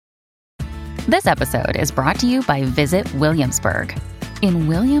This episode is brought to you by Visit Williamsburg. In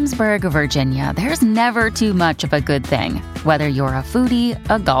Williamsburg, Virginia, there's never too much of a good thing. Whether you're a foodie,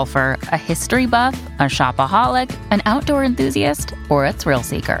 a golfer, a history buff, a shopaholic, an outdoor enthusiast, or a thrill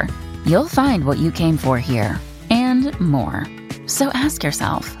seeker, you'll find what you came for here and more. So ask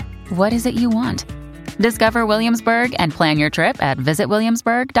yourself, what is it you want? Discover Williamsburg and plan your trip at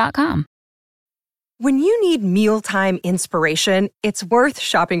visitwilliamsburg.com. When you need mealtime inspiration, it's worth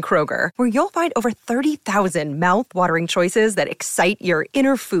shopping Kroger, where you'll find over 30,000 mouth-watering choices that excite your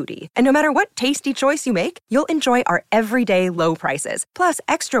inner foodie. And no matter what tasty choice you make, you'll enjoy our everyday low prices, plus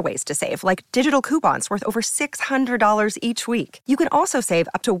extra ways to save, like digital coupons worth over $600 each week. You can also save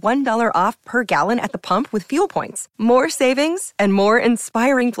up to $1 off per gallon at the pump with fuel points. More savings and more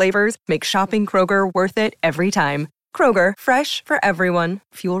inspiring flavors make shopping Kroger worth it every time. Kroger, fresh for everyone.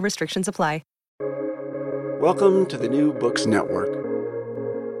 Fuel restrictions apply. Welcome to the New Books Network.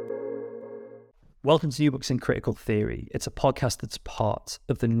 Welcome to New Books in Critical Theory. It's a podcast that's part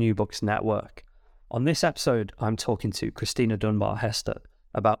of the New Books Network. On this episode, I'm talking to Christina Dunbar-Hester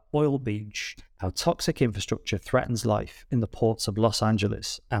about Oil Beach, how toxic infrastructure threatens life in the ports of Los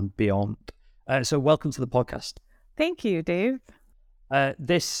Angeles and beyond. So welcome to the podcast. Thank you, Dave.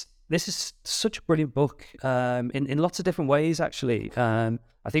 This is such a brilliant book in lots of different ways, actually. I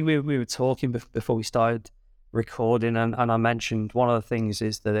think we were talking before we started recording, and I mentioned one of the things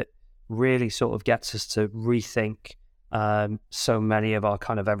is that it really sort of gets us to rethink so many of our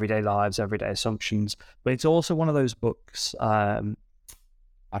kind of everyday lives, everyday assumptions. But it's also one of those books, I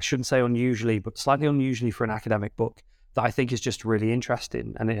shouldn't say unusually, but slightly unusually for an academic book, that I think is just really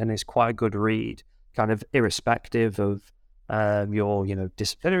interesting, and it's quite a good read, kind of irrespective of your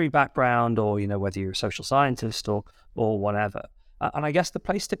disciplinary background, or whether you're a social scientist or whatever. And I guess the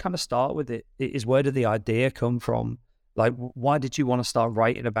place to kind of start with it is, where did the idea come from? Like, why did you want to start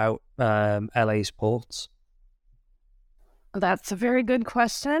writing about LA's ports? That's a very good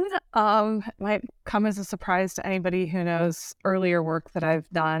question. Might come as a surprise to anybody who knows earlier work that I've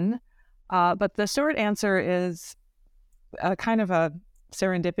done. But the short answer is a kind of a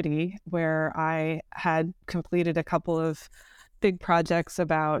serendipity, where I had completed a couple of big projects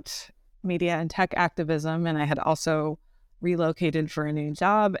about media and tech activism, and I had also relocated for a new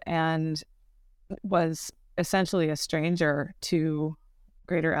job and was essentially a stranger to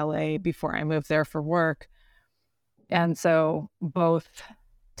Greater LA before I moved there for work. And so both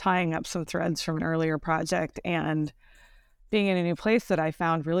tying up some threads from an earlier project and being in a new place that I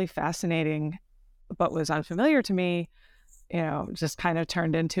found really fascinating but was unfamiliar to me, just kind of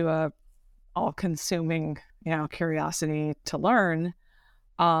turned into a all-consuming, curiosity to learn.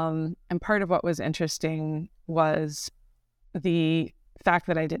 And part of what was interesting was the fact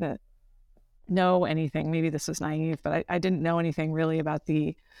that I didn't know anything. Maybe this was naive, but I didn't know anything really about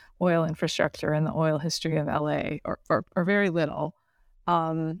the oil infrastructure and the oil history of LA, or very little.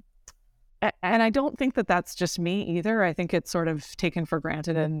 And I don't think that that's just me either. I think it's sort of taken for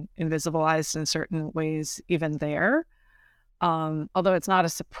granted and invisibilized in certain ways even there. Although it's not a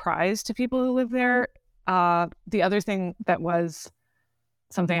surprise to people who live there. The other thing that was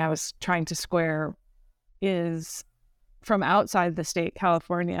something I was trying to square is, from outside the state,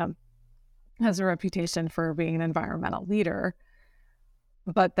 California has a reputation for being an environmental leader.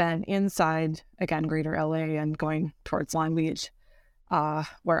 But then inside, again, Greater LA and going towards Long Beach,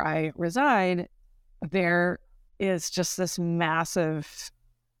 where I reside, there is just this massive,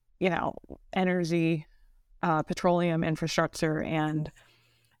 energy, petroleum infrastructure and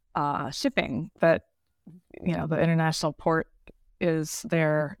shipping that, the international port is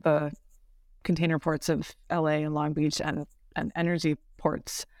there, the container ports of LA and Long Beach and energy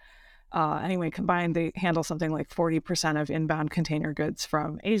ports. Anyway, combined, they handle something like 40% of inbound container goods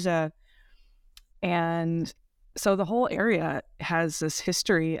from Asia. And so the whole area has this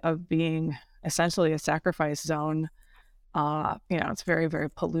history of being essentially a sacrifice zone. It's very,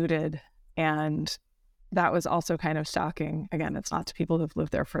 very polluted. And that was also kind of shocking. Again, it's not to people who've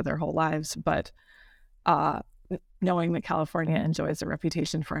lived there for their whole lives, but knowing that California enjoys a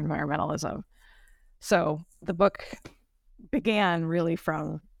reputation for environmentalism. So the book began really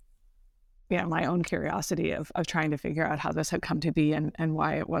from, my own curiosity of trying to figure out how this had come to be and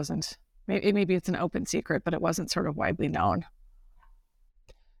why it wasn't. Maybe it's an open secret, but it wasn't sort of widely known.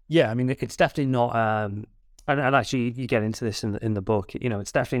 Yeah, I mean, it's definitely not, and actually you get into this in the book,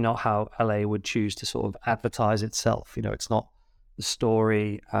 it's definitely not how LA would choose to sort of advertise itself. It's not the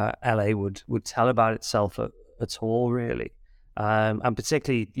story LA would tell about itself at all, really. And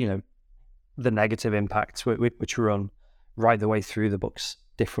particularly, the negative impacts which run right the way through the book's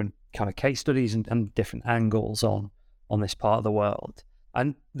different kind of case studies and different angles on this part of the world.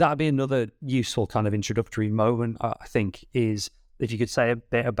 And that'd be another useful kind of introductory moment, I think, is if you could say a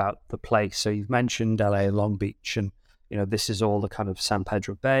bit about the place. So you've mentioned LA and Long Beach, and this is all the kind of San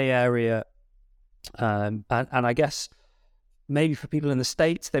Pedro Bay area. And I guess maybe for people in the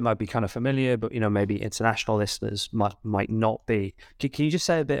States, they might be kind of familiar, but maybe international listeners might not be. Can you just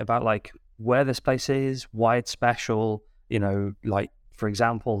say a bit about like where this place is, why it's special? Like, for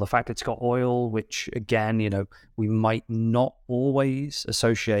example, the fact it's got oil, which again, we might not always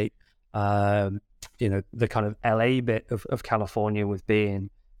associate, the kind of LA bit of California with being,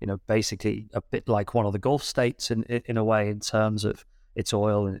 basically a bit like one of the Gulf states in a way in terms of its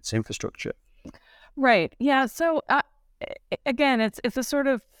oil and its infrastructure. Right. Yeah. So again, it's a sort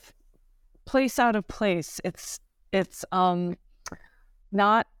of place out of place. It's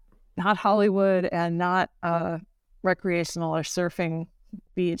not Hollywood and not recreational or surfing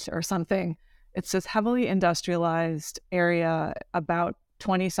beach or something. It's this heavily industrialized area about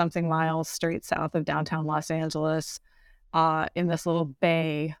 20-something miles straight south of downtown Los Angeles, in this little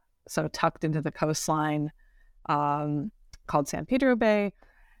bay, so tucked into the coastline, called San Pedro Bay.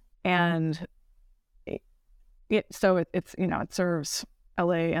 And it serves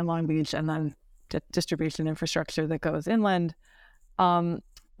LA and Long Beach, and then distribution infrastructure that goes inland.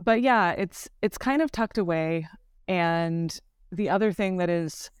 But yeah, it's kind of tucked away. And the other thing that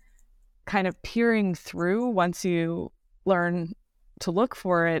is kind of peering through once you learn to look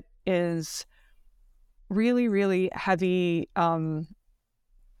for it is really, really heavy animal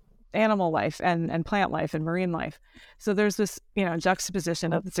life and plant life and marine life. So there's this,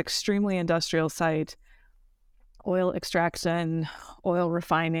 juxtaposition of this extremely industrial site, oil extraction, oil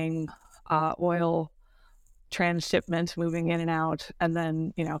refining, oil transshipment moving in and out, and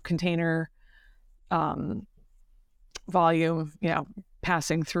then, container volume,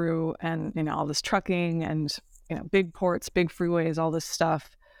 passing through, and, all this trucking and, big ports, big freeways, all this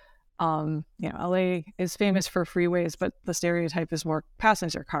stuff. LA is famous for freeways, but the stereotype is more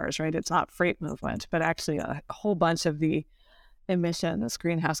passenger cars, right? It's not freight movement, but actually a whole bunch of the emissions,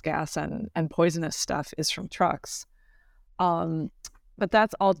 greenhouse gas and poisonous stuff is from trucks. But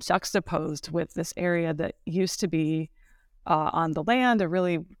that's all juxtaposed with this area that used to be on the land, a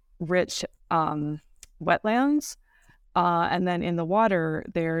really rich wetlands. And then in the water,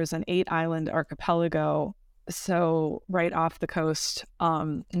 there's an 8-island archipelago. So right off the coast,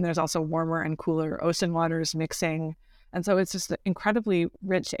 and there's also warmer and cooler ocean waters mixing. And so it's just an incredibly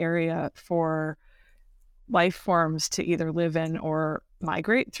rich area for life forms to either live in or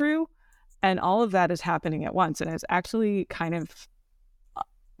migrate through. And all of that is happening at once. And it's actually kind of,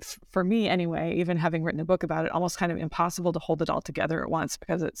 for me anyway, even having written a book about it, almost kind of impossible to hold it all together at once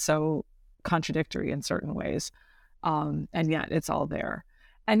because it's so contradictory in certain ways. And yet it's all there.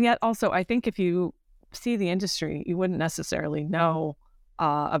 And yet also, I think if you see the industry, you wouldn't necessarily know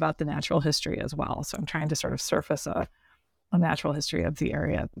about the natural history as well. So I'm trying to sort of surface a natural history of the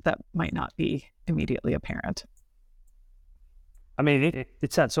area that might not be immediately apparent. I mean,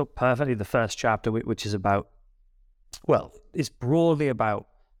 it sets up perfectly the first chapter, which is about, well, it's broadly about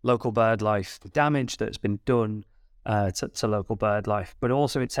local bird life, the damage that's been done to local bird life, but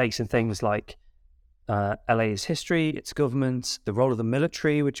also it takes in things like LA's history, its government, the role of the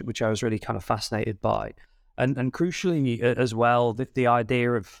military, which I was really kind of fascinated by, and crucially as well, the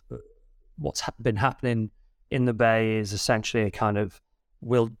idea of what's been happening in the Bay is essentially a kind of,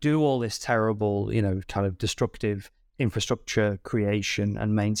 we'll do all this terrible, kind of destructive infrastructure creation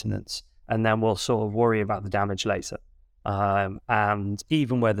and maintenance, and then we'll sort of worry about the damage later. And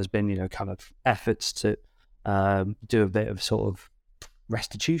even where there's been, kind of efforts to do a bit of sort of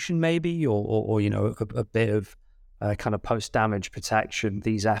restitution maybe, or a bit of kind of post-damage protection,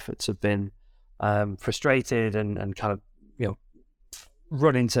 these efforts have been frustrated and kind of,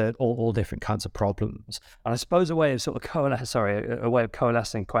 run into all different kinds of problems. And I suppose a way of sort of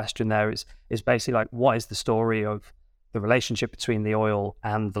coalescing question there is basically like, what is the story of the relationship between the oil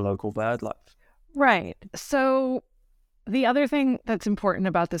and the local bird life? Right. So the other thing that's important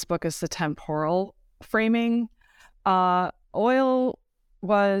about this book is the temporal framing. Oil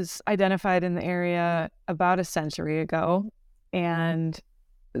was identified in the area about a century ago, and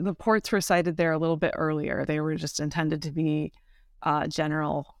the ports were sited there a little bit earlier. They were just intended to be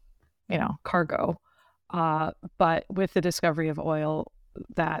general, cargo. But with the discovery of oil,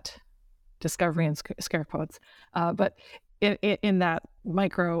 that discovery in scare quotes, but in that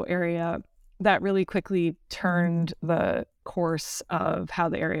micro area, that really quickly turned the course of how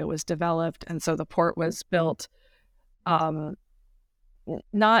the area was developed. And so the port was built, not,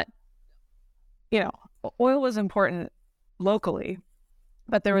 oil was important locally,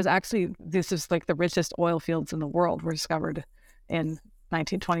 but there was actually, this is like the richest oil fields in the world were discovered in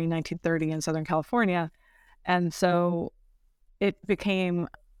 1920, 1930 in Southern California. And so it became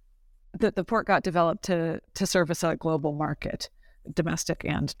the port got developed to service a global market, domestic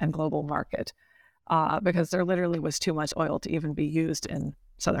and global market, because there literally was too much oil to even be used in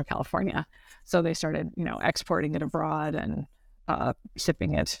Southern California. So they started, exporting it abroad and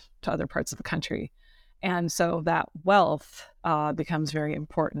shipping it to other parts of the country. And so that wealth becomes very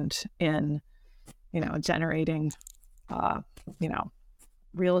important in, generating,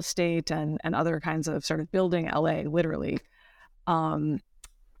 real estate and other kinds of sort of building LA, literally.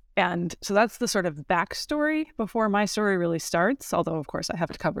 And so that's the sort of backstory before my story really starts, although, of course, I have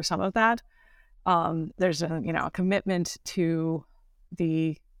to cover some of that. There's a commitment to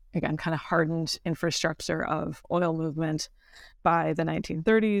the, again, kind of hardened infrastructure of oil movement by the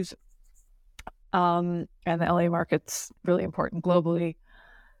 1930s. And the LA market's really important globally.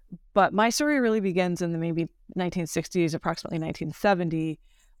 But my story really begins in the maybe 1960s, approximately 1970,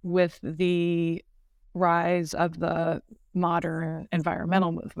 with the rise of the modern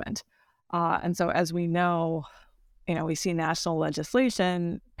environmental movement. And so as we know, we see national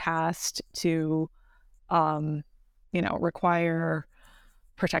legislation passed to, require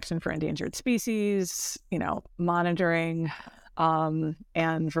protection for endangered species, monitoring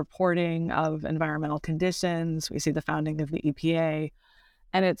and reporting of environmental conditions. We see the founding of the EPA.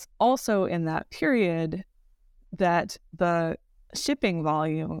 And it's also in that period that the shipping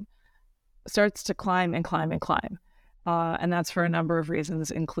volume starts to climb and climb and climb. And that's for a number of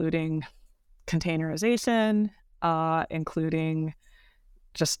reasons, including containerization, including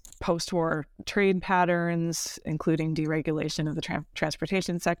just post-war trade patterns, including deregulation of the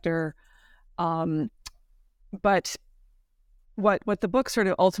transportation sector. But what the book sort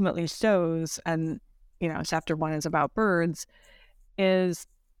of ultimately shows, and chapter 1 is about birds, is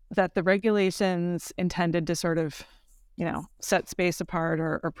that the regulations intended to sort of set space apart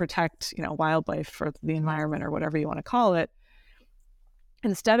or protect wildlife for the environment or whatever you want to call it,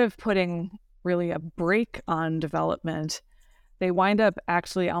 instead of putting really a brake on development, they wind up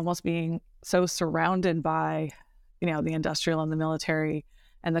actually almost being so surrounded by the industrial and the military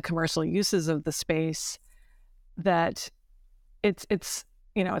and the commercial uses of the space that it's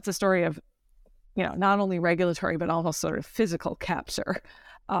a story of not only regulatory but also sort of physical capture,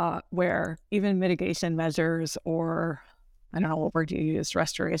 where even mitigation measures, or I don't know what word you use,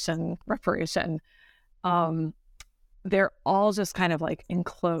 reparation, they're all just kind of like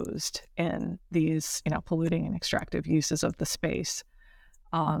enclosed in these, polluting and extractive uses of the space.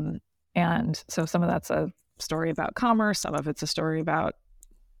 And so some of that's a story about commerce, some of it's a story about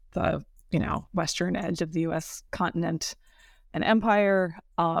the, western edge of the U.S. continent and empire.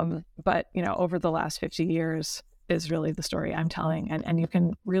 But, over the last 50 years is really the story I'm telling. And you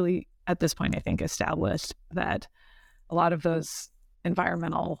can really, at this point, I think, establish that a lot of those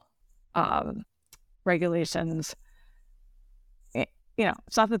environmental regulations,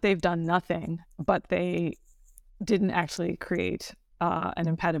 it's not that they've done nothing, but they didn't actually create an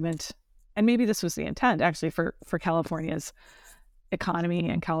impediment. And maybe this was the intent, actually, for California's economy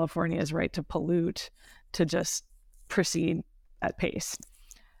and California's right to pollute, to just proceed at pace.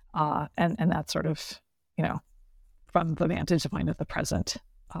 And that sort of, from the vantage point of the present,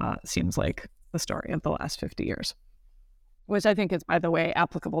 seems like the story of the last 50 years, which I think is, by the way,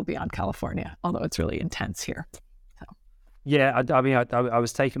 applicable beyond California, although it's really intense here. So. Yeah, I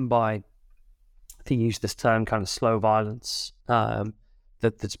was taken by, I think you used this term, kind of slow violence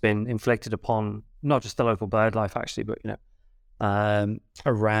that's been inflicted upon not just the local bird life, actually, but,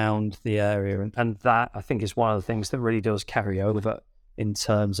 around the area. And that, I think, is one of the things that really does carry over in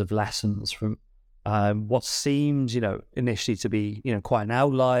terms of lessons from what seems, initially to be, quite an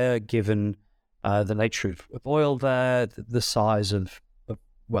outlier, given the nature of oil there, the size of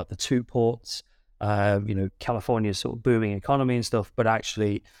the two ports, California's sort of booming economy and stuff, but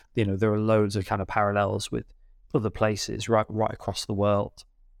actually, there are loads of kind of parallels with other places right across the world.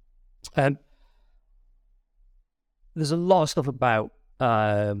 There's a lot of stuff about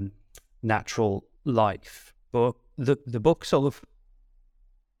natural life, but the book sort of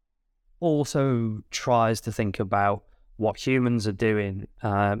also tries to think about what humans are doing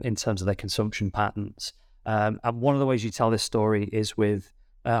in terms of their consumption patterns. And one of the ways you tell this story is with,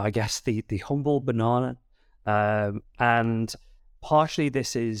 I guess, the humble banana. And partially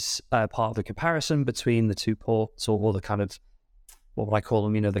this is part of the comparison between the two ports, or the kind of, what would I call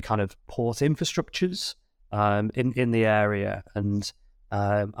them, the kind of port infrastructures in the area. And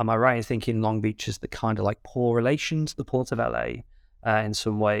am I right in thinking Long Beach is the kind of like poor relation to the Port of LA in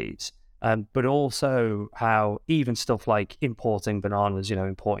some ways? But also how even stuff like importing bananas,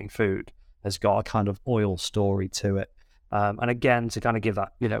 importing food, has got a kind of oil story to it. And again, to kind of give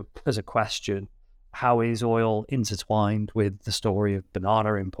that, as a question, how is oil intertwined with the story of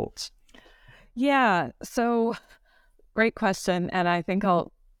banana imports? Yeah, so great question. And I think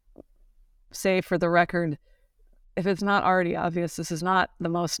I'll say for the record, if it's not already obvious, this is not the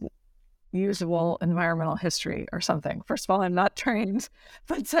most usable environmental history or something. First of all, I'm not trained,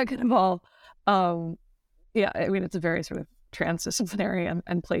 but second of all, it's a very sort of transdisciplinary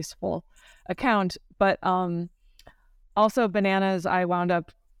and placeful account. But also bananas, I wanted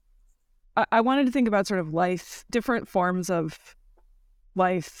to think about sort of life, different forms of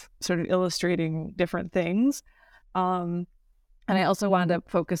life, sort of illustrating different things. And I also wound up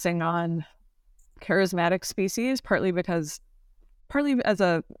focusing on charismatic species, partly as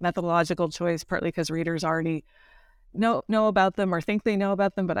a methodological choice, partly because readers already know about them or think they know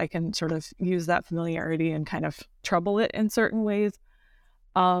about them, but I can sort of use that familiarity and kind of trouble it in certain ways.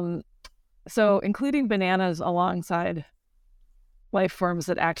 So including bananas alongside life forms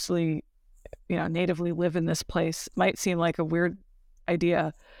that actually, natively live in this place might seem like a weird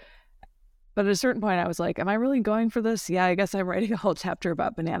idea. But at a certain point I was like, am I really going for this? Yeah, I guess I'm writing a whole chapter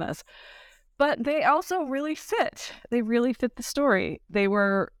about bananas. But they also really fit. They really fit the story.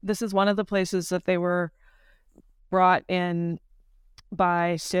 This is one of the places that they were brought in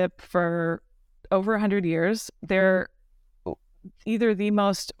by ship for over 100 years. They're either the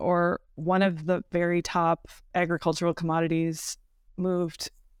most or one of the very top agricultural commodities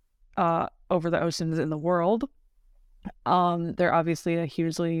moved over the oceans in the world. They're obviously a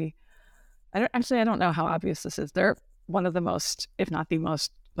hugely, I don't know how obvious this is. They're one of the most, if not the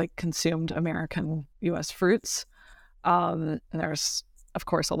most, consumed American U.S. fruits. And there's, of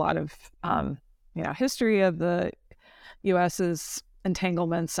course, a lot of, history of the U.S.'s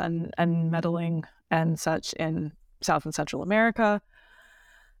entanglements and meddling and such in South and Central America.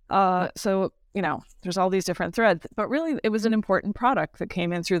 So, there's all these different threads, but really it was an important product that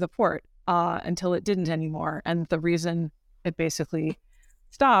came in through the port until it didn't anymore. And the reason it basically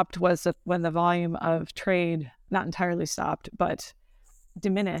stopped was that when the volume of trade, not entirely stopped, but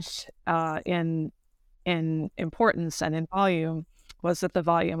diminished in importance and in volume, was that the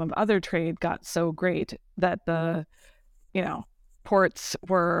volume of other trade got so great that the ports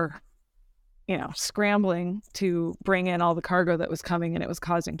were scrambling to bring in all the cargo that was coming, and it was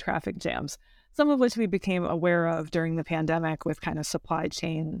causing traffic jams, some of which we became aware of during the pandemic with kind of supply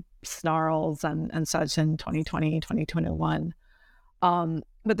chain snarls and such in 2020, 2021.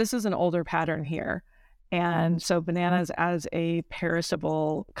 But this is an older pattern here. And so bananas as a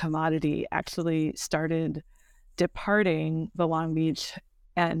perishable commodity actually started departing the Long Beach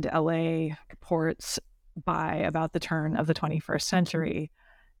and LA ports by about the turn of the 21st century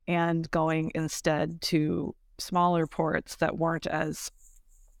and going instead to smaller ports that weren't as,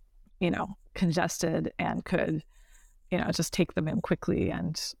 congested and could, just take them in quickly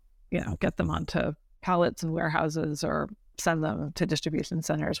and, get them onto pallets and warehouses or send them to distribution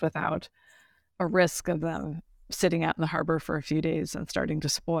centers without a risk of them sitting out in the harbor for a few days and starting to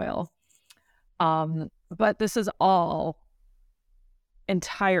spoil. But this is all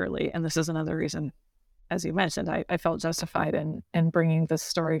entirely, and this is another reason, as you mentioned, I felt justified in bringing this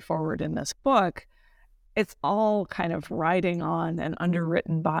story forward in this book. It's all kind of riding on and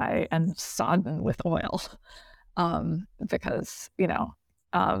underwritten by and sodden with oil, because,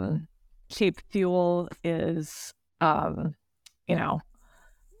 cheap fuel is,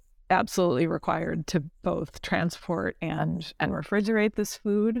 absolutely required to both transport and refrigerate this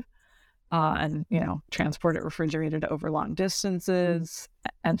food, and transport it refrigerated over long distances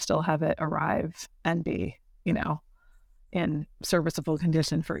and still have it arrive and be in serviceable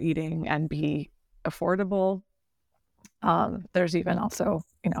condition for eating and be affordable. There's even also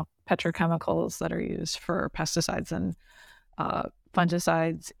petrochemicals that are used for pesticides and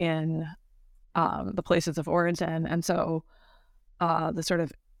fungicides in the places of origin, and so the sort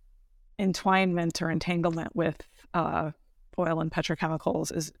of entwinement or entanglement with oil and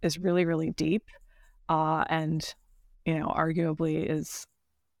petrochemicals is really, really deep, and arguably is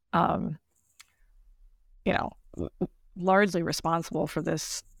largely responsible for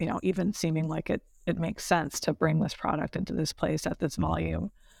this, even seeming like it makes sense to bring this product into this place at this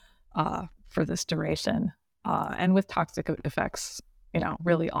volume for this duration, and with toxic effects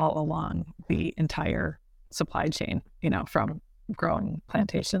really all along the entire supply chain, from growing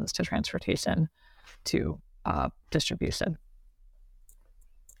plantations to transportation to distribution.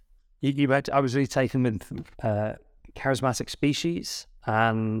 I was really taken with charismatic species,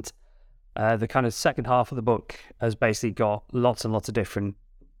 and the kind of second half of the book has basically got lots and lots of different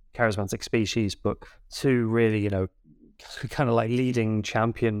charismatic species, but two really, kind of like leading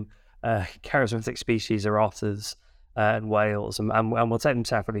champion charismatic species are otters and whales, and we'll take them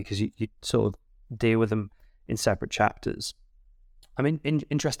separately because you sort of deal with them in separate chapters. I'm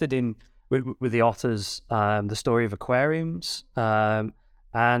interested in with the otters, the story of aquariums, and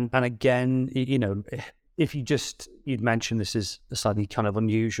again, if you'd mentioned this is a slightly kind of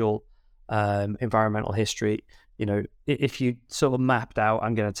unusual environmental history. If you sort of mapped out,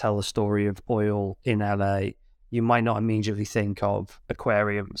 I'm going to tell the story of oil in LA, you might not immediately think of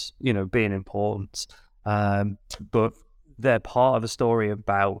aquariums, being important. But they're part of a story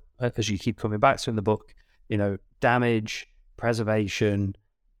about, as you keep coming back to in the book, damage, preservation,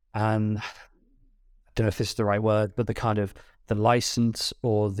 and I don't know if this is the right word, but the kind of the license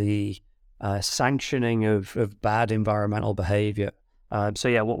or the sanctioning of bad environmental behavior. So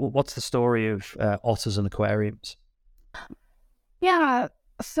yeah, what's the story of otters and aquariums? Yeah,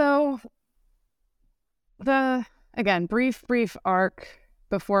 so the, again, brief arc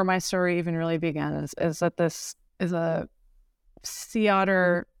before my story even really began is that this is a sea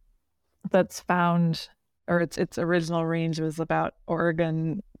otter that's found, or its original range was about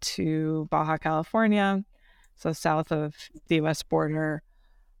Oregon to Baja California, so south of the U.S. border,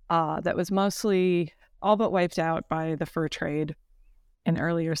 that was mostly all but wiped out by the fur trade in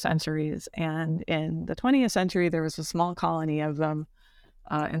earlier centuries. And in the 20th century, there was a small colony of them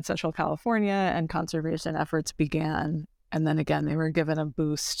in Central California, and conservation efforts began. And then again, they were given a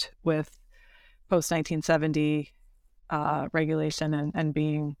boost with post-1970 regulation and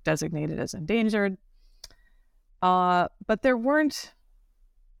being designated as endangered. But there weren't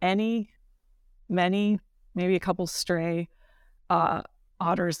many, maybe a couple stray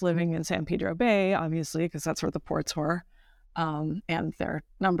otters living in San Pedro Bay, obviously, because that's where the ports were. And their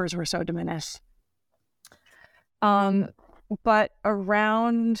numbers were so diminished. But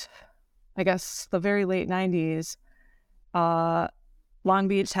around, I guess, the very late 90s, Long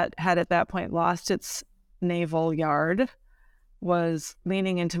Beach had at that point lost its naval yard, was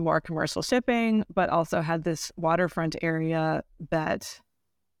leaning into more commercial shipping, but also had this waterfront area that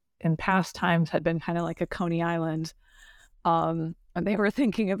in past times had been kind of like a Coney Island. And they were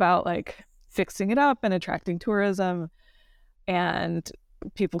thinking about like fixing it up and attracting tourism. And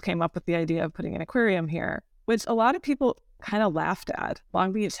people came up with the idea of putting an aquarium here, which a lot of people kind of laughed at.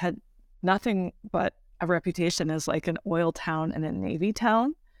 Long Beach had nothing but a reputation as like an oil town and a Navy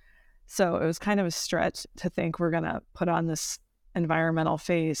town. So it was kind of a stretch to think we're going to put on this environmental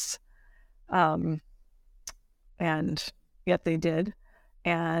face. And yet they did.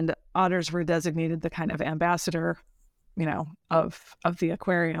 And otters were designated the kind of ambassador, of the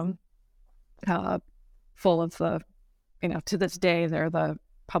aquarium, full of the, to this day, they're the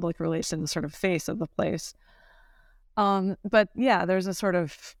public relations sort of face of the place. But yeah, there's a sort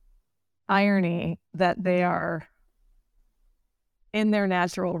of irony that they are in their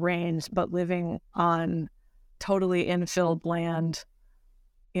natural range, but living on totally infilled land,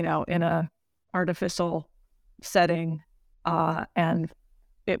 in a artificial setting, and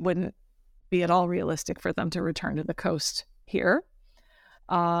it wouldn't be at all realistic for them to return to the coast here.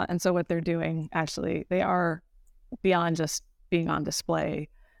 And so what they're doing, actually, they are, beyond just being on display,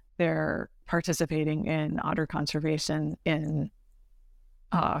 they're participating in otter conservation in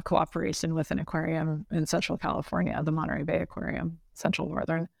cooperation with an aquarium in Central California, the Monterey Bay Aquarium, Central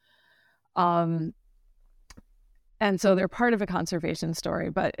Northern. And so they're part of a conservation story,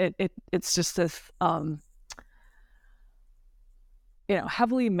 but it's just this,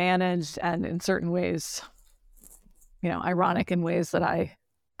 heavily managed and in certain ways, ironic in ways that I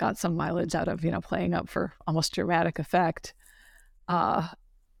got some mileage out of, playing up for almost dramatic effect. I'm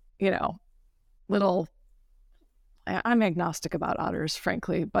agnostic about otters,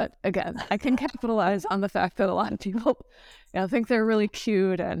 frankly, but again, I can capitalize on the fact that a lot of people, think they're really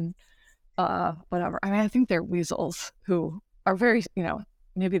cute and whatever. I mean, I think they're weasels who are very,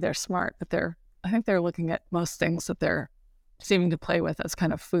 maybe they're smart, but I think they're looking at most things that they're seeming to play with as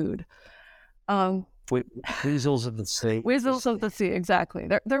kind of food. Weasels of the sea. Weasels of the sea, exactly.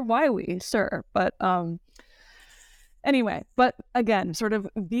 They're wily, sure, but anyway. But again, sort of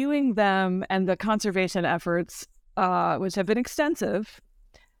viewing them and the conservation efforts, which have been extensive,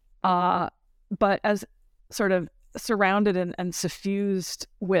 but as sort of surrounded and suffused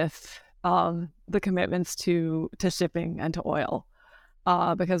with the commitments to shipping and to oil,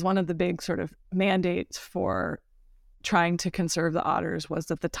 because one of the big sort of mandates for trying to conserve the otters was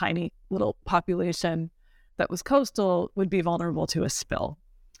that the tiny little population that was coastal would be vulnerable to a spill,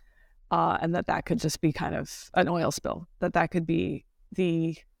 and that could just be kind of an oil spill, that could be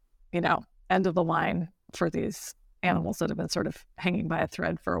the end of the line for these animals that have been sort of hanging by a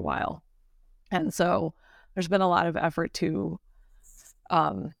thread for a while. And so there's been a lot of effort to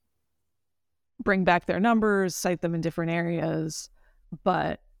bring back their numbers, cite them in different areas,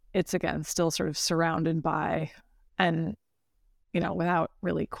 but it's, again, still sort of surrounded by, and, without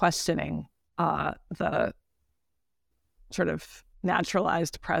really questioning the sort of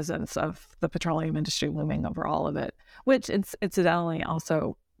naturalized presence of the petroleum industry looming over all of it, which incidentally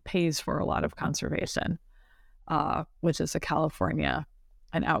also pays for a lot of conservation, which is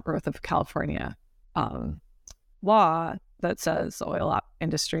an outgrowth of California law that says the oil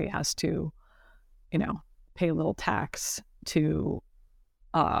industry has to, pay a little tax to,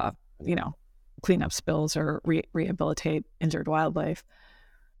 clean up spills or rehabilitate injured wildlife.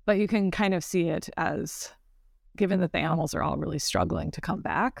 But you can kind of see it as, given that the animals are all really struggling to come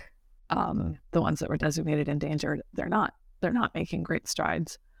back, the ones that were designated endangered, they're not making great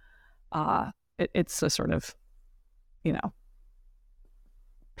strides. It's a sort of,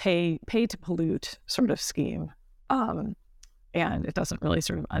 pay to pollute sort of scheme. And it doesn't really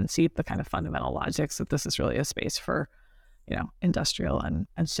sort of unseat the kind of fundamental logics that this is really a space for, industrial and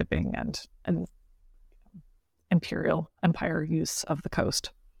shipping and imperial empire use of the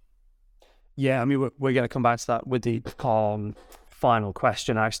coast. Yeah, I mean, we're going to come back to that with the final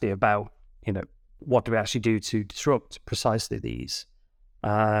question, actually, about, what do we actually do to disrupt precisely these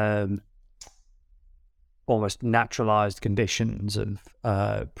almost naturalized conditions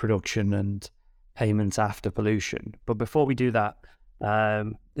of production and payments after pollution. But before we do that,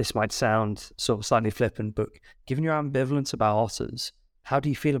 this might sound sort of slightly flippant, but given your ambivalence about otters, how do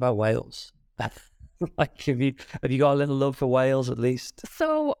you feel about whales? Like, have you got a little love for whales at least?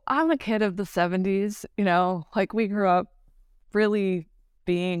 So I'm a kid of the 70s, like we grew up really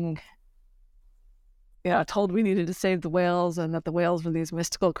being, told we needed to save the whales and that the whales were these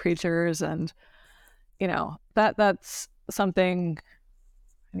mystical creatures. And, that's something,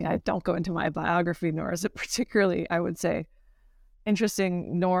 I don't go into my biography, nor is it particularly, I would say,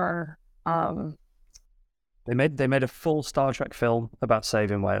 interesting, nor... They made a full Star Trek film about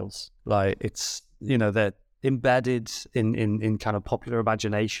saving whales. Like, it's, they're embedded in kind of popular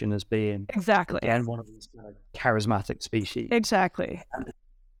imagination as being exactly, again, one of these kind of charismatic species. Exactly.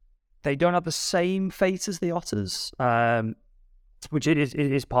 They don't have the same fate as the otters, which it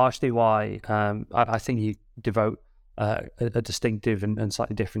is partially why I think you devote a distinctive and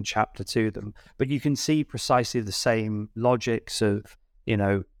slightly different chapter to them. But you can see precisely the same logics of,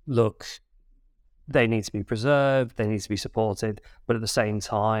 look, they need to be preserved, they need to be supported, but at the same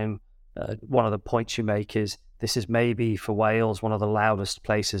time, one of the points you make is this is maybe for whales one of the loudest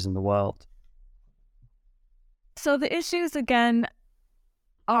places in the world. So the issues again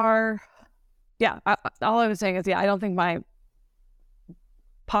are, all I was saying is, I don't think my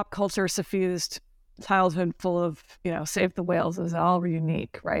pop culture suffused childhood full of, save the whales is all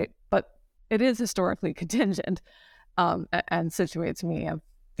unique, right? But it is historically contingent and situates me of,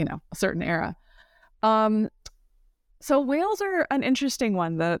 a certain era. So whales are an interesting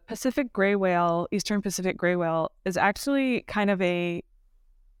one. The Pacific gray whale, Eastern Pacific gray whale, is actually kind of a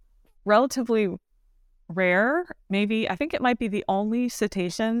relatively rare, maybe, I think it might be the only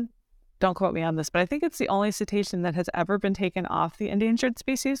cetacean, don't quote me on this, but I think it's the only cetacean that has ever been taken off the endangered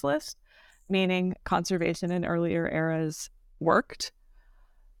species list, meaning conservation in earlier eras worked.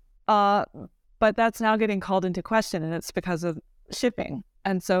 But that's now getting called into question, and it's because of shipping.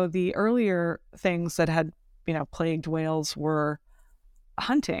 And so the earlier things that had, plagued whales were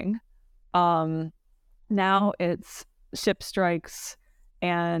hunting. Now it's ship strikes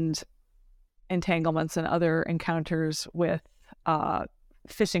and entanglements and other encounters with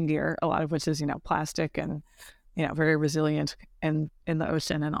fishing gear, a lot of which is, plastic and, very resilient in the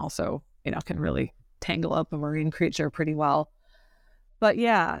ocean, and also, can really tangle up a marine creature pretty well. But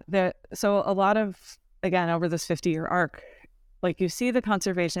so a lot of, again, over this 50-year arc, like you see the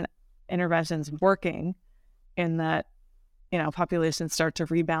conservation interventions working in that, populations start to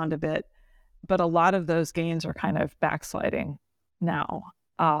rebound a bit, but a lot of those gains are kind of backsliding now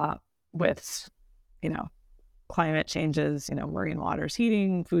with, climate changes, marine waters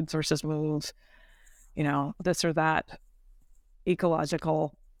heating, food sources move, this or that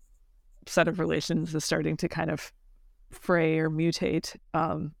ecological set of relations is starting to kind of fray or mutate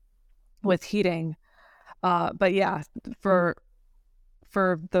with heating. But for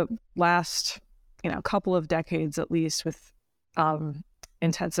the last, couple of decades at least, with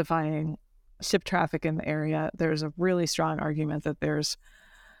intensifying ship traffic in the area, there's a really strong argument that there's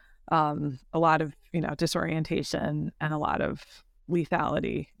a lot of, disorientation and a lot of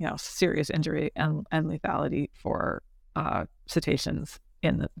lethality, serious injury and lethality for cetaceans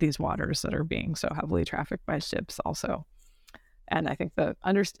in these waters that are being so heavily trafficked by ships also. And I think the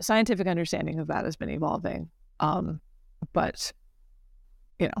scientific understanding of that has been evolving. But,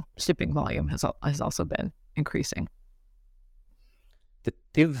 shipping volume has also been increasing.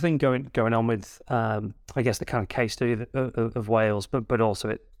 The other thing going on with, I guess, the kind of case study of whales, but also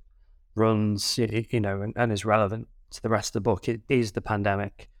it runs, and is relevant to the rest of the book, it is the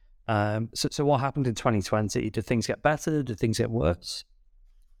pandemic. So what happened in 2020? Did things get better? Did things get worse?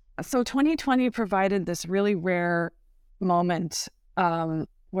 So 2020 provided this really rare moment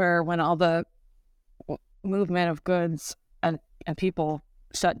where when all the movement of goods and people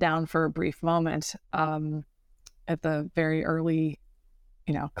shut down for a brief moment at the very early,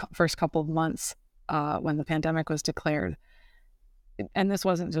 first couple of months when the pandemic was declared. And this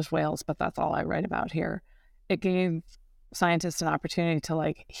wasn't just whales, but that's all I write about here. It gave scientists an opportunity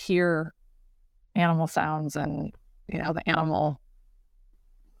to hear animal sounds and, the animal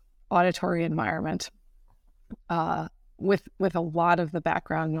auditory environment with a lot of the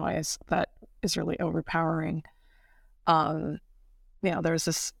background noise that is really overpowering. There's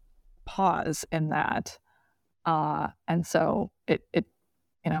this pause in that. And so it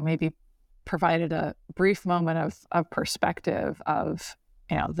maybe provided a brief moment of perspective of,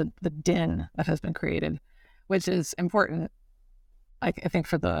 the din that has been created, which is important, I think,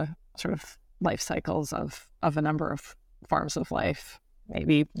 for the sort of life cycles of a number of forms of life,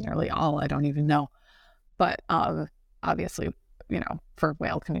 maybe nearly all, I don't even know. But obviously, for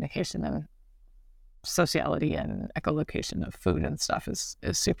whale communication and sociality and echolocation of food and stuff is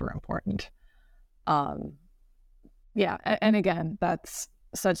super important. And again, that's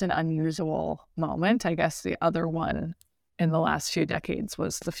such an unusual moment. I guess the other one in the last few decades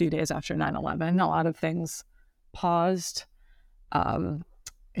was the few days after 9/11. A lot of things paused.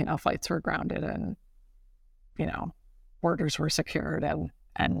 Flights were grounded and, borders were secured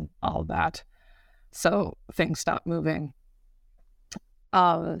and all of that. So things stopped moving.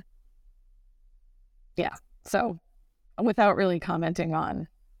 So without really commenting on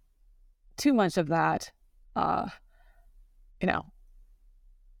too much of that,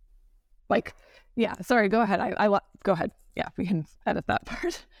 sorry, go ahead. Go ahead. Yeah, we can edit that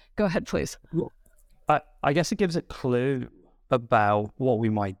part. Go ahead, please. Well, I guess it gives a clue about what we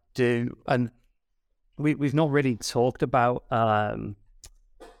might do. And we've not really talked about, I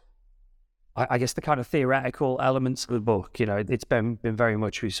guess, the kind of theoretical elements of the book. It's been very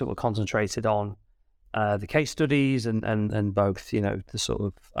much, we sort of concentrated on the case studies and both, the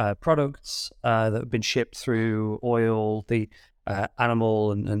sort of products that have been shipped through oil, the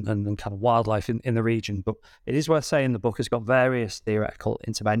animal and kind of wildlife in the region. But it is worth saying the book has got various theoretical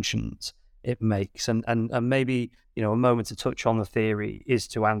interventions it makes, and maybe a moment to touch on the theory is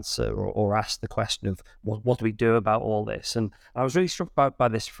to answer or ask the question of what do we do about all this. And I was really struck by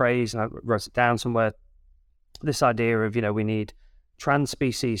this phrase, and I wrote it down somewhere, this idea of we need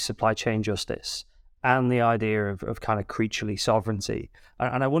trans-species supply chain justice and the idea of kind of creaturely sovereignty.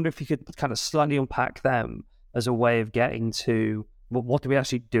 And I wonder if you could kind of slightly unpack them as a way of getting to what do we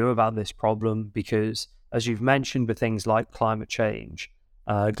actually do about this problem, because as you've mentioned with things like climate change,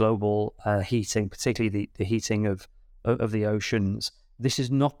 global heating, particularly the heating of the oceans, this is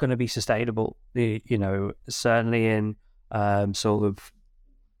not going to be sustainable. Certainly in sort of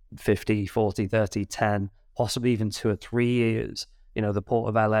 50, 40, 30, 10, possibly even 2 or 3 years, the Port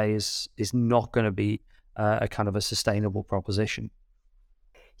of LA is not going to be a kind of a sustainable proposition.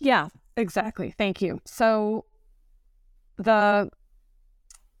 Yeah, exactly. Thank you. So the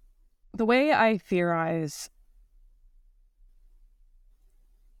way I theorize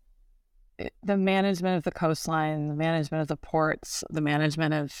the management of the coastline, the management of the ports, the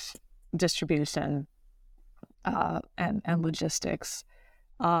management of distribution and logistics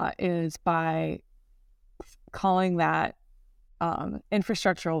is by calling that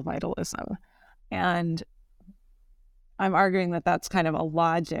infrastructural vitalism. And I'm arguing that that's kind of a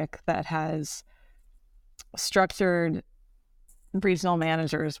logic that has structured regional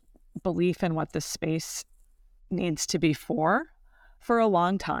managers' belief in what this space needs to be for a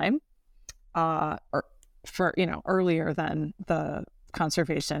long time, or for earlier than the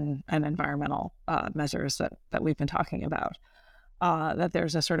conservation and environmental measures that we've been talking about. That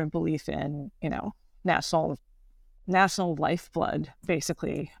there's a sort of belief in national lifeblood,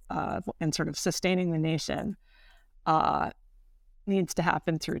 basically, and sort of sustaining the nation needs to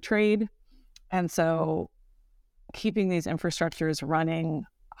happen through trade. And so keeping these infrastructures running,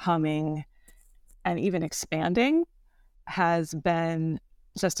 humming, and even expanding has been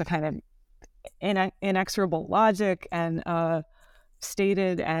just a kind of inexorable logic and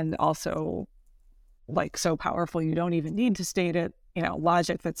stated, and also so powerful you don't even need to state it,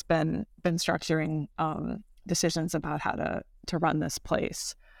 logic that's been structuring decisions about how to run this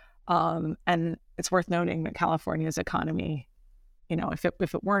place. And it's worth noting that California's economy,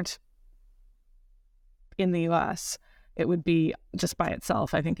 if it weren't in the US, it would be just by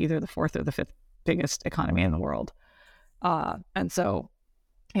itself, I think, either the fourth or the fifth biggest economy in the world. And so,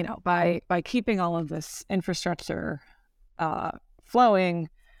 by keeping all of this infrastructure flowing,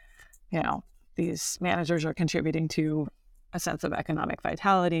 these managers are contributing to a sense of economic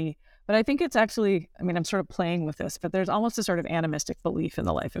vitality. But I think it's actually, I'm sort of playing with this, but there's almost a sort of animistic belief in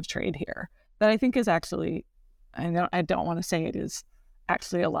the life of trade here that I think is actually, I don't want to say it is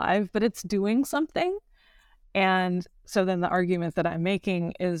actually alive, but it's doing something. And so then the argument that I'm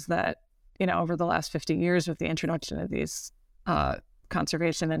making is that, over the last 50 years with the introduction of these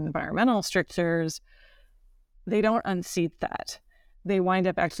conservation and environmental strictures, they don't unseat that. They wind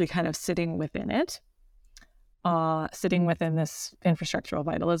up actually kind of sitting within it, sitting within this infrastructural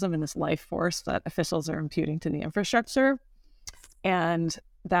vitalism and this life force that officials are imputing to the infrastructure. And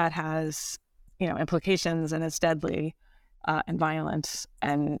that has, implications, and it's deadly and violent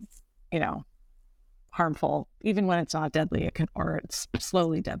and, harmful, even when it's not deadly, or it's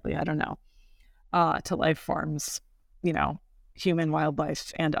slowly deadly, I don't know, to life forms, human,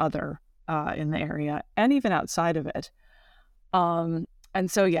 wildlife, and other in the area, and even outside of it. And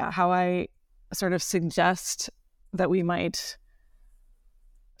so, how I sort of suggest that we might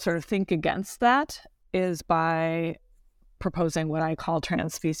sort of think against that is by proposing what I call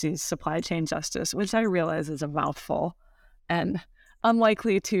transspecies supply chain justice, which I realize is a mouthful and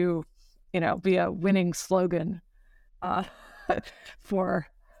unlikely to, be a winning slogan for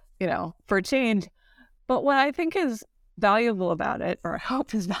change. But what I think is valuable about it, or I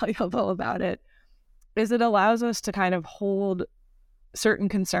hope is valuable about it, is it allows us to kind of hold certain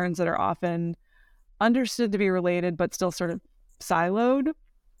concerns that are often understood to be related, but still sort of siloed,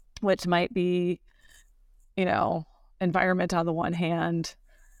 which might be, environment on the one hand,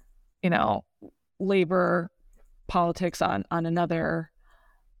 labor, politics on another,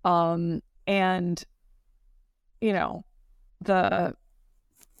 and, the,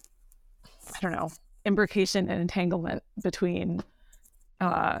 imbrication and entanglement between,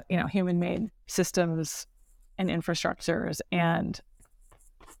 human-made systems and infrastructures and,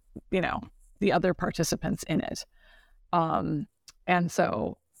 the other participants in it. And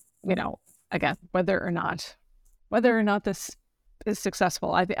so, again, whether or not this is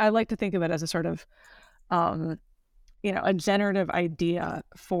successful, I like to think of it as a sort of, a generative idea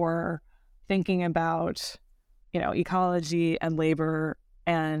for thinking about, ecology and labor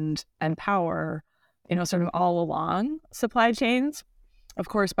and power, sort of all along supply chains. Of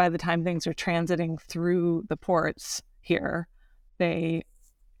course, by the time things are transiting through the ports here, they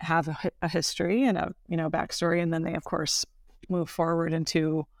have a history and a backstory, and then they of course move forward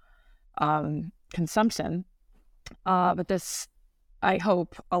into consumption. But this, I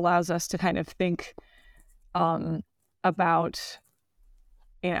hope, allows us to kind of think about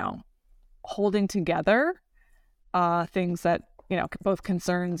holding together things that both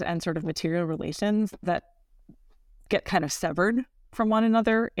concerns and sort of material relations that get kind of severed from one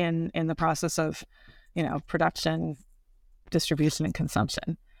another in the process of production, distribution, and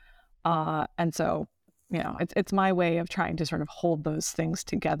consumption. And so, it's my way of trying to sort of hold those things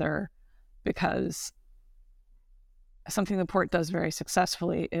together, because something the port does very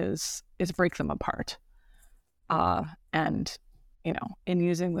successfully is break them apart. And, in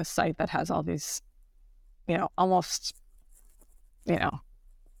using this site that has all these, almost,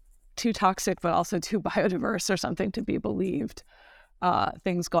 too toxic, but also too biodiverse or something to be believed,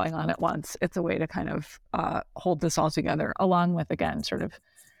 things going on at once, it's a way to kind of hold this all together, along with, again, sort of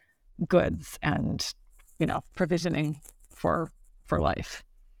goods and provisioning for life.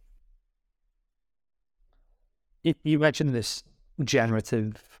 You mentioned this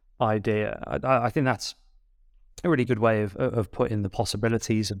generative idea. I think that's a really good way of putting the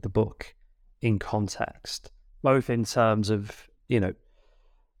possibilities of the book in context, both in terms of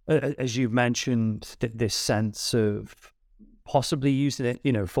as you've mentioned, this sense of possibly using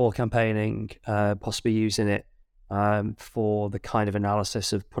it for campaigning, possibly using it for the kind of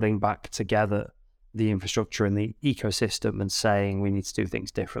analysis of putting back together the infrastructure and the ecosystem and saying we need to do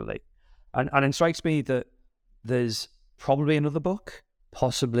things differently. And it strikes me that there's probably another book,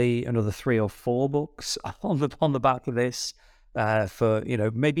 possibly another 3 or 4 books on the back of this for,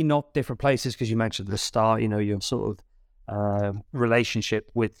 maybe not different places, because you mentioned at the start, your sort of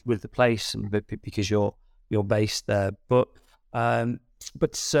relationship with the place, and because you're based there. But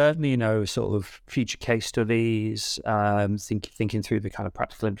certainly, sort of future case studies, thinking through the kind of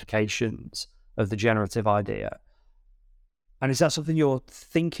practical implications of the generative idea. And is that something you're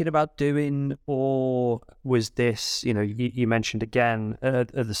thinking about doing, or was this, you mentioned again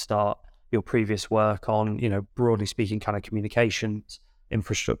at the start, your previous work on, broadly speaking, kind of communications,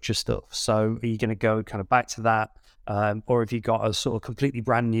 infrastructure stuff. So are you going to go kind of back to that? Or have you got a sort of completely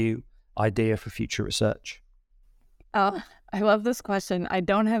brand new idea for future research? I love this question. I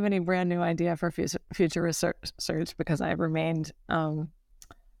don't have any brand new idea for future research because I've remained,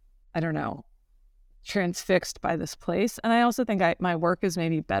 transfixed by this place. And I also think my work is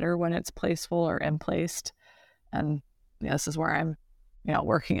maybe better when it's placeful or emplaced. And this is where I'm,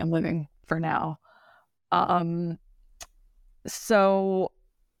 working and living for now. But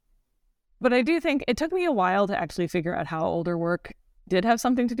I do think it took me a while to actually figure out how older work did have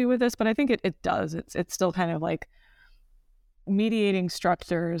something to do with this, but I think it does. It's still kind of like mediating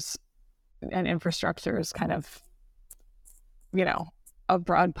structures and infrastructures kind of, a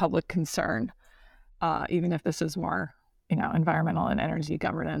broad public concern, even if this is more, environmental and energy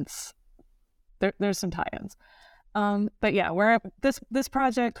governance. There's some tie-ins. But yeah, where this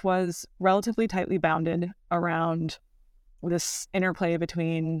project was relatively tightly bounded around this interplay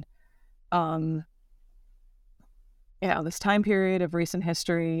between, this time period of recent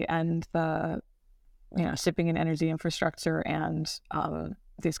history and the, shipping and energy infrastructure and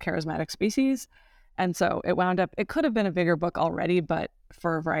these charismatic species. And so it could have been a bigger book already, but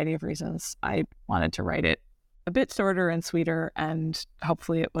for a variety of reasons, I wanted to write it a bit shorter and sweeter, and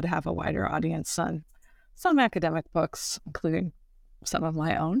hopefully it would have a wider audience on some academic books, including some of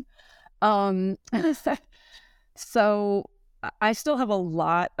my own. So I still have a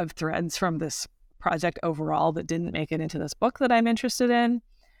lot of threads from this project overall that didn't make it into this book that I'm interested in.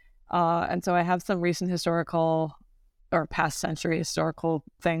 And so I have some recent historical or past century historical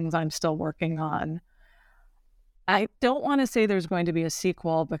things I'm still working on. I don't want to say there's going to be a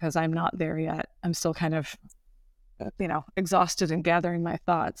sequel because I'm not there yet. I'm still kind of, exhausted in gathering my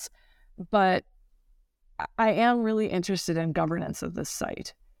thoughts. But I am really interested in governance of this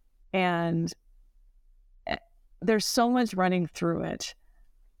site. And there's so much running through it,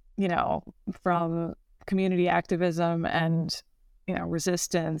 from community activism and,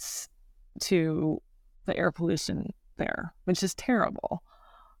 resistance to the air pollution there, which is terrible.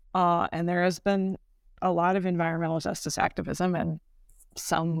 And there has been a lot of environmental justice activism and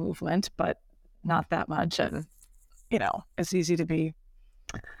some movement, but not that much. And, it's easy to be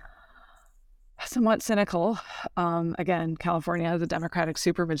somewhat cynical. Again, California has a Democratic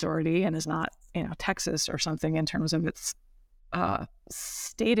supermajority and is not, Texas or something in terms of its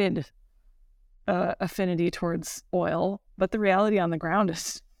stated affinity towards oil, but the reality on the ground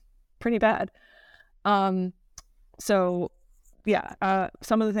is pretty bad. So yeah,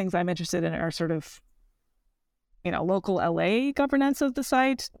 some of the things I'm interested in are sort of, local LA governance of the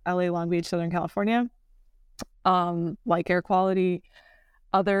site, LA, Long Beach, Southern California, like air quality.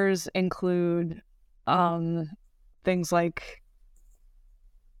 Others include things like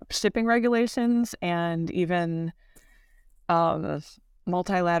shipping regulations and even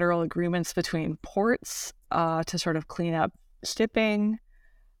multilateral agreements between ports to sort of clean up shipping.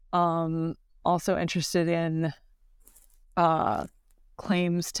 Also interested in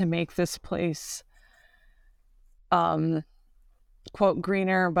claims to make this place quote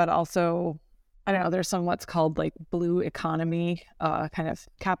greener, but also there's some what's called like blue economy, kind of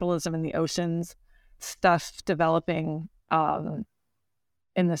capitalism in the oceans stuff developing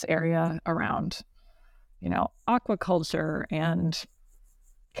in this area around, aquaculture and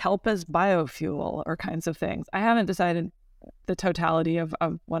kelp as biofuel or kinds of things. I haven't decided the totality of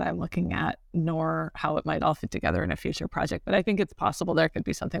what I'm looking at, nor how it might all fit together in a future project. But I think it's possible there could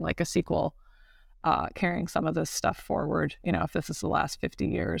be something like a sequel carrying some of this stuff forward, if this is the last 50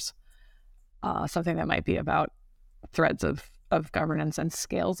 years. Something that might be about threads of governance and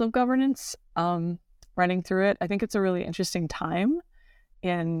scales of governance running through it. I think it's a really interesting time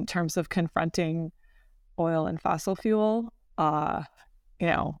in terms of confronting oil and fossil fuel,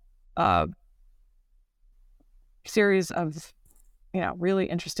 series of, really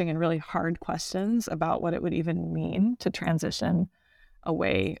interesting and really hard questions about what it would even mean to transition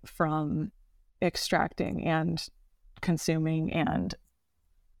away from extracting and consuming and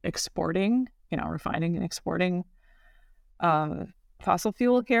exporting, refining and exporting fossil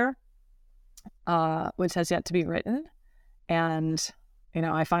fuel here, which has yet to be written. And,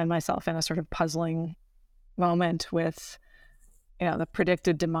 I find myself in a sort of puzzling moment with, the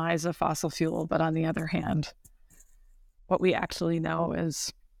predicted demise of fossil fuel. But on the other hand, what we actually know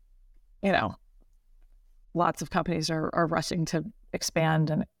is, lots of companies are rushing to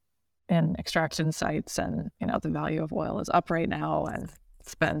expand in extraction sites, and, the value of oil is up right now. And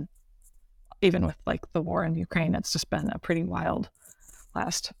it's been, even with like the war in Ukraine, it's just been a pretty wild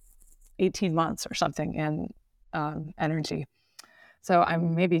last 18 months or something in energy. So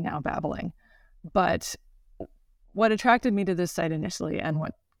I'm maybe now babbling. But what attracted me to this site initially, and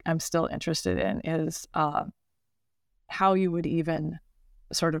what I'm still interested in, is how you would even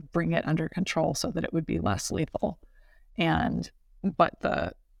sort of bring it under control so that it would be less lethal. But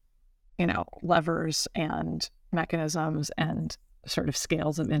the, levers and mechanisms and sort of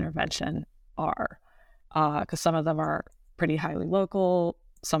scales of intervention are, because some of them are pretty highly local,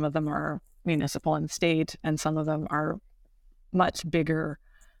 some of them are municipal and state, and some of them are much bigger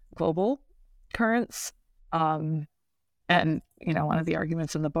global currents. And, one of the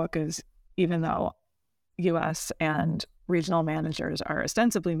arguments in the book is, even though U.S. and regional managers are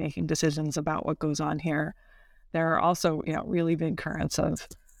ostensibly making decisions about what goes on here, there are also, really big currents of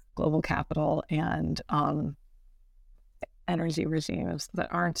global capital and energy regimes that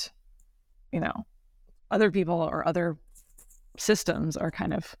aren't, other people or other systems are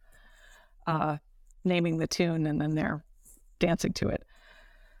kind of naming the tune, and then they're dancing to it.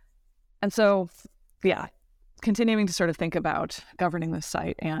 And so, continuing to sort of think about governing this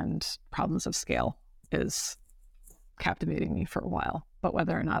site and problems of scale is captivating me for a while. But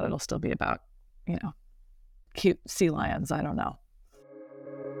whether or not it'll still be about, cute sea lions, I don't know.